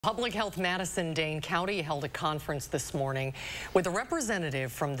Public Health Madison, Dane County held a conference this morning with a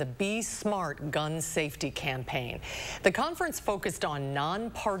representative from the Be Smart gun safety campaign. The conference focused on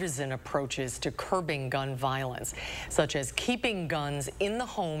nonpartisan approaches to curbing gun violence, such as keeping guns in the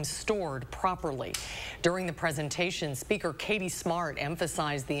home stored properly. During the presentation, Speaker Katie Smart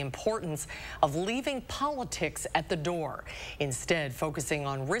emphasized the importance of leaving politics at the door, instead focusing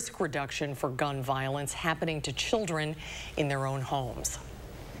on risk reduction for gun violence happening to children in their own homes.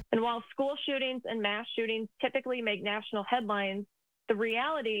 And while school shootings and mass shootings typically make national headlines, the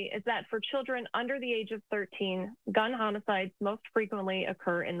reality is that for children under the age of 13, gun homicides most frequently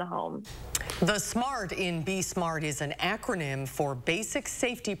occur in the home. The SMART in Be Smart is an acronym for Basic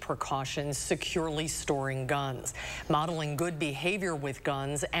Safety Precautions Securely Storing Guns, modeling good behavior with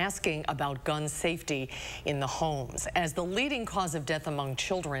guns, asking about gun safety in the homes. As the leading cause of death among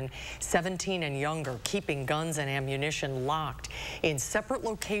children 17 and younger, keeping guns and ammunition locked in separate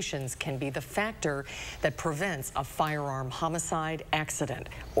locations can be the factor that prevents a firearm homicide, accident,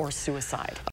 or suicide.